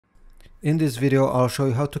In this video, I'll show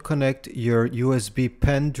you how to connect your USB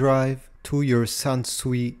pen drive to your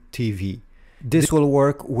Sansui TV. This will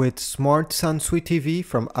work with smart Sansui TV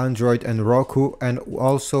from Android and Roku, and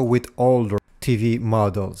also with older TV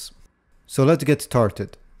models. So let's get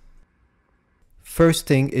started. First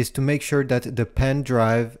thing is to make sure that the pen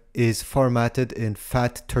drive is formatted in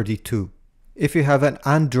FAT32. If you have an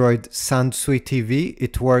Android Sansui TV,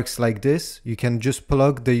 it works like this. You can just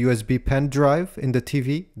plug the USB pen drive in the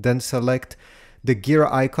TV, then select the gear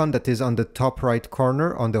icon that is on the top right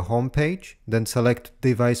corner on the home page, then select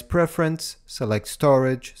device preference, select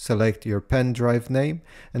storage, select your pen drive name,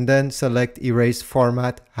 and then select erase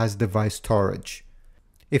format as device storage.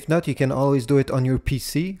 If not, you can always do it on your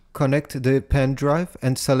PC, connect the pen drive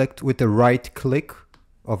and select with a right click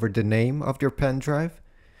over the name of your pen drive.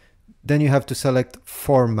 Then you have to select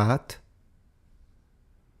format,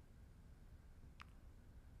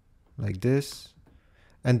 like this.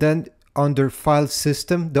 And then under file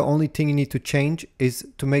system, the only thing you need to change is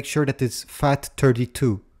to make sure that it's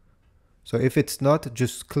FAT32. So if it's not,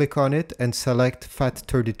 just click on it and select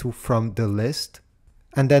FAT32 from the list.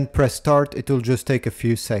 And then press start. It will just take a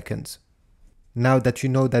few seconds. Now that you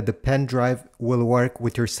know that the pen drive will work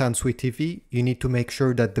with your Sansui TV, you need to make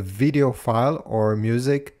sure that the video file or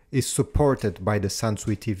music is supported by the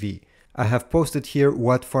Sansui TV. I have posted here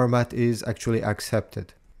what format is actually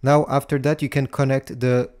accepted. Now after that, you can connect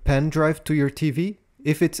the pen drive to your TV.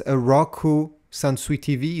 If it's a Roku Sansui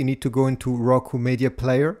TV, you need to go into Roku Media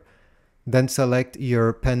Player, then select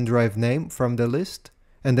your pen drive name from the list,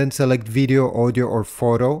 and then select video, audio or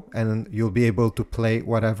photo, and you'll be able to play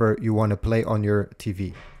whatever you want to play on your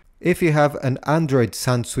TV. If you have an Android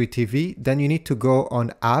Sansui TV, then you need to go on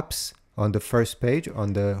apps on the first page,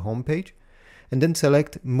 on the home page, and then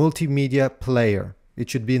select multimedia player. It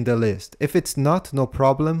should be in the list. If it's not, no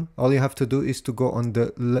problem. All you have to do is to go on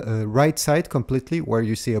the right side completely where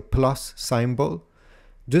you see a plus symbol.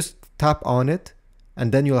 Just tap on it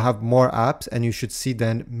and then you'll have more apps and you should see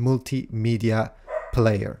then multimedia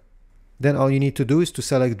player. Then all you need to do is to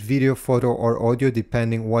select video, photo or audio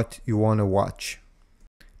depending what you want to watch.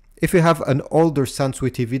 If you have an older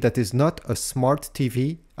Sansui TV that is not a smart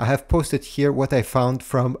TV, I have posted here what I found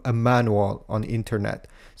from a manual on internet.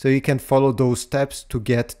 So you can follow those steps to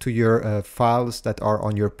get to your files that are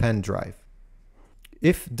on your pen drive.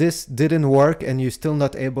 If this didn't work and you're still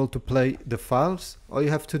not able to play the files, all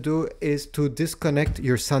you have to do is to disconnect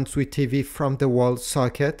your Sansui TV from the wall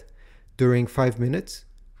socket during 5 minutes.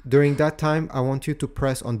 During that time, I want you to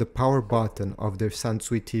press on the power button of the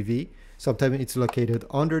Sansui TV. Sometimes it's located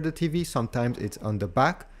under the TV, sometimes it's on the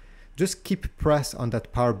back. Just keep press on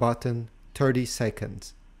that power button 30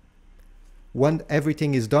 seconds. When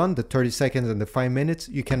everything is done, the 30 seconds and the 5 minutes,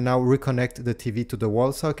 you can now reconnect the TV to the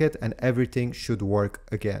wall socket and everything should work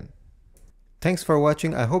again. Thanks for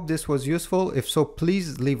watching. I hope this was useful. If so,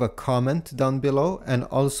 please leave a comment down below and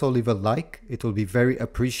also leave a like. It will be very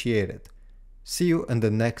appreciated. See you in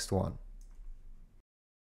the next one.